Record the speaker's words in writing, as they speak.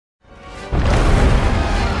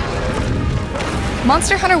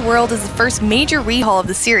Monster Hunter World is the first major rehaul of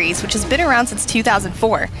the series, which has been around since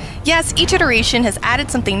 2004. Yes, each iteration has added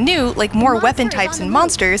something new, like more weapon types and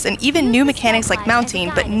monsters, and even new mechanics like mounting,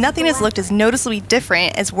 but nothing has looked as noticeably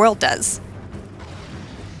different as World does.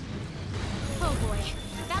 Oh boy,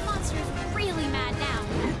 that monster is really mad now.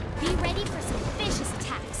 Be ready for some vicious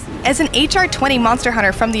attacks. As an HR-20 Monster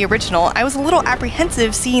Hunter from the original, I was a little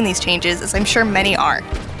apprehensive seeing these changes, as I'm sure many are.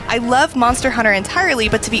 I love Monster Hunter entirely,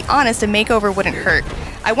 but to be honest, a makeover wouldn't hurt.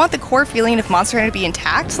 I want the core feeling of Monster Hunter to be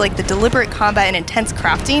intact, like the deliberate combat and intense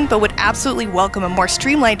crafting, but would absolutely welcome a more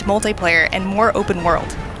streamlined multiplayer and more open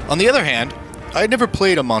world. On the other hand, I had never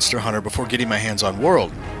played a Monster Hunter before getting my hands on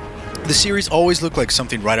World. The series always looked like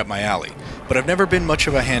something right up my alley, but I've never been much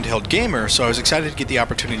of a handheld gamer, so I was excited to get the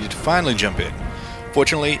opportunity to finally jump in.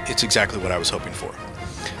 Fortunately, it's exactly what I was hoping for.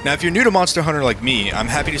 Now, if you're new to Monster Hunter like me, I'm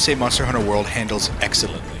happy to say Monster Hunter World handles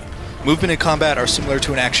excellently. Movement and combat are similar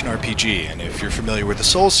to an action RPG, and if you're familiar with the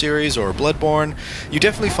Souls series or Bloodborne, you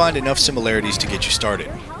definitely find enough similarities to get you started.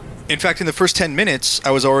 In fact, in the first 10 minutes, I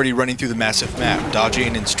was already running through the massive map,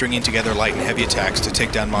 dodging and stringing together light and heavy attacks to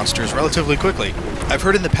take down monsters relatively quickly. I've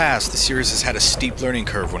heard in the past the series has had a steep learning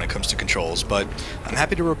curve when it comes to controls, but I'm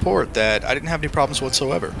happy to report that I didn't have any problems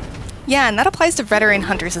whatsoever. Yeah, and that applies to veteran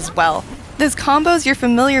hunters as well. Those combos you're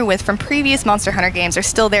familiar with from previous Monster Hunter games are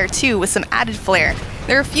still there too, with some added flair.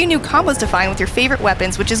 There are a few new combos to find with your favorite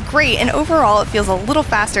weapons, which is great, and overall it feels a little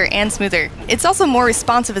faster and smoother. It's also more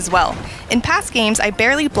responsive as well. In past games, I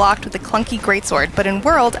barely blocked with the clunky greatsword, but in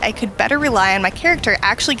World, I could better rely on my character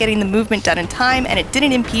actually getting the movement done in time, and it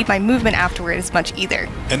didn't impede my movement afterward as much either.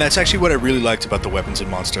 And that's actually what I really liked about the weapons in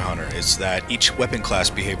Monster Hunter, is that each weapon class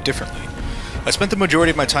behaved differently. I spent the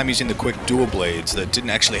majority of my time using the quick dual blades that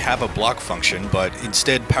didn't actually have a block function, but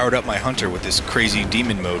instead powered up my hunter with this crazy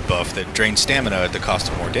demon mode buff that drained stamina at the cost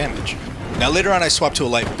of more damage. Now later on I swapped to a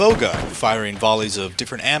light bowgun, firing volleys of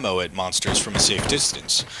different ammo at monsters from a safe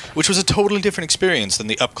distance, which was a totally different experience than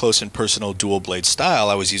the up-close and personal dual blade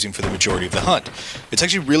style I was using for the majority of the hunt. It's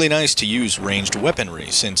actually really nice to use ranged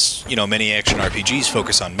weaponry, since, many action RPGs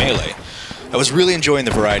focus on melee. I was really enjoying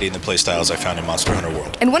the variety in the playstyles I found in Monster Hunter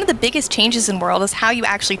World. And one of the biggest changes in World is how you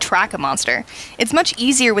actually track a monster. It's much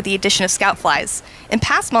easier with the addition of scout flies. In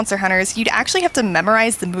past Monster Hunters, you'd actually have to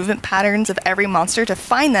memorize the movement patterns of every monster to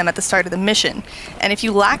find them at the start of the mission. And if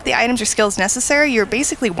you lack the items or skills necessary, you're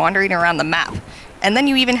basically wandering around the map. And then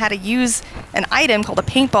you even had to use an item called a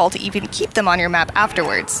paintball to even keep them on your map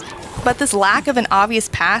afterwards. But this lack of an obvious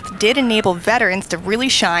path did enable veterans to really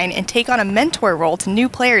shine and take on a mentor role to new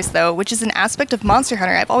players though, which is an aspect of Monster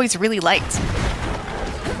Hunter I've always really liked.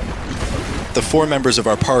 The 4 members of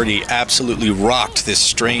our party absolutely rocked this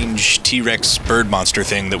strange T-Rex bird monster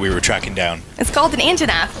thing that we were tracking down. It's called an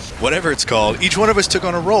Antonath. Whatever it's called, each one of us took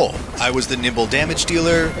on a role. I was the nimble damage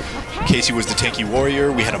dealer, Casey was the tanky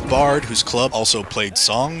warrior, we had a bard whose club also played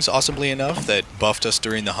songs, awesomely enough, that buffed us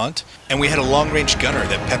during the hunt, and we had a long-range gunner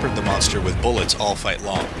that peppered the monster with bullets all fight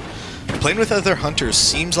long. Playing with other hunters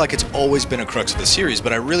seems like it's always been a crux of the series,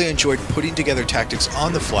 but I really enjoyed putting together tactics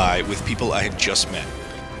on the fly with people I had just met.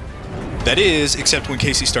 That is, except when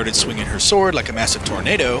Casey started swinging her sword like a massive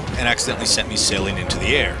tornado and accidentally sent me sailing into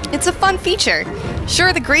the air. It's a fun feature.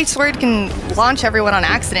 Sure, the greatsword can launch everyone on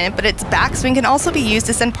accident, but its backswing can also be used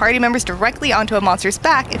to send party members directly onto a monster's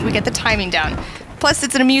back if we get the timing down. Plus,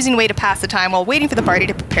 it's an amusing way to pass the time while waiting for the party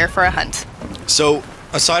to prepare for a hunt. So,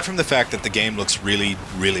 aside from the fact that the game looks really,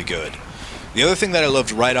 really good, the other thing that I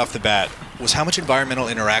loved right off the bat was how much environmental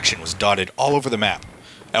interaction was dotted all over the map.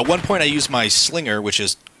 At one point I used my slinger, which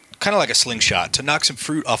is kind of like a slingshot, to knock some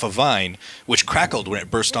fruit off a vine, which crackled when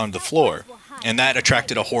it burst onto the floor. And that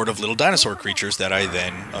attracted a horde of little dinosaur creatures that I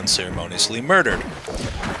then unceremoniously murdered.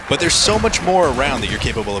 But there's so much more around that you're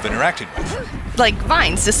capable of interacting with. Like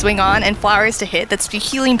vines to swing on and flowers to hit that spew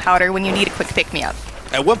healing powder when you need a quick pick-me-up.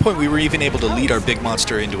 At one point we were even able to lead our big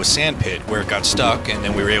monster into a sand pit where it got stuck, and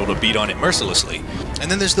then we were able to beat on it mercilessly.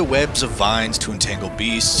 And then there's the webs of vines to entangle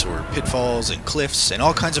beasts, or pitfalls and cliffs, and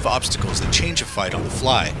all kinds of obstacles that change a fight on the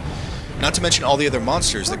fly. Not to mention all the other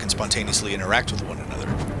monsters that can spontaneously interact with one another.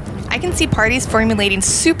 I can see parties formulating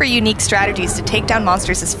super unique strategies to take down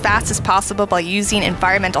monsters as fast as possible by using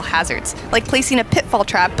environmental hazards, like placing a pitfall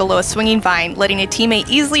trap below a swinging vine, letting a teammate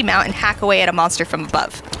easily mount and hack away at a monster from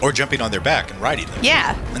above. Or jumping on their back and riding them.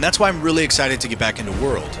 Yeah. And that's why I'm really excited to get back into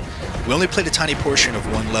World. We only played a tiny portion of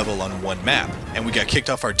one level on one map, and we got kicked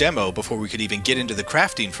off our demo before we could even get into the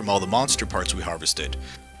crafting from all the monster parts we harvested.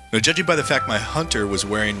 Now, judging by the fact my hunter was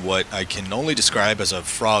wearing what I can only describe as a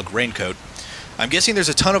frog raincoat, I'm guessing there's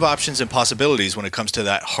a ton of options and possibilities when it comes to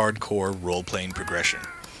that hardcore role-playing progression.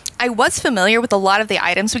 I was familiar with a lot of the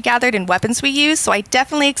items we gathered and weapons we used, so I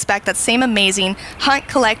definitely expect that same amazing hunt,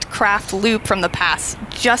 collect, craft loop from the past,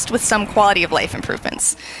 just with some quality of life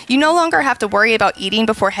improvements. You no longer have to worry about eating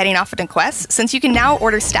before heading off on a quest, since you can now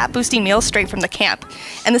order stat-boosting meals straight from the camp.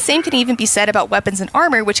 And the same can even be said about weapons and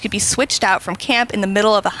armor, which could be switched out from camp in the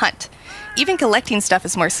middle of a hunt. Even collecting stuff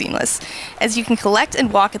is more seamless, as you can collect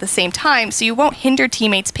and walk at the same time, so you won't hinder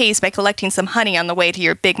teammates' pace by collecting some honey on the way to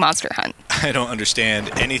your big monster hunt. I don't understand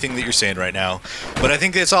anything that you're saying right now, but I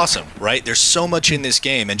think that's awesome, right? There's so much in this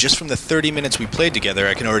game, and just from the 30 minutes we played together,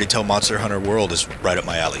 I can already tell Monster Hunter World is right up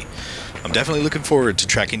my alley. I'm definitely looking forward to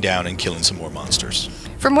tracking down and killing some more monsters.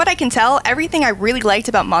 From what I can tell, everything I really liked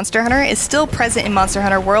about Monster Hunter is still present in Monster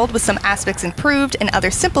Hunter World, with some aspects improved and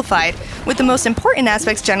others simplified, with the most important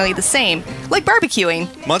aspects generally the same, like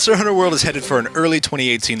barbecuing. Monster Hunter World is headed for an early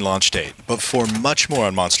 2018 launch date, but for much more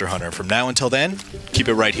on Monster Hunter from now until then, keep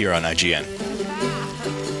it right here on IGN.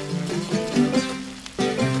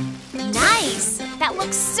 Nice! That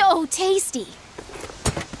looks so tasty.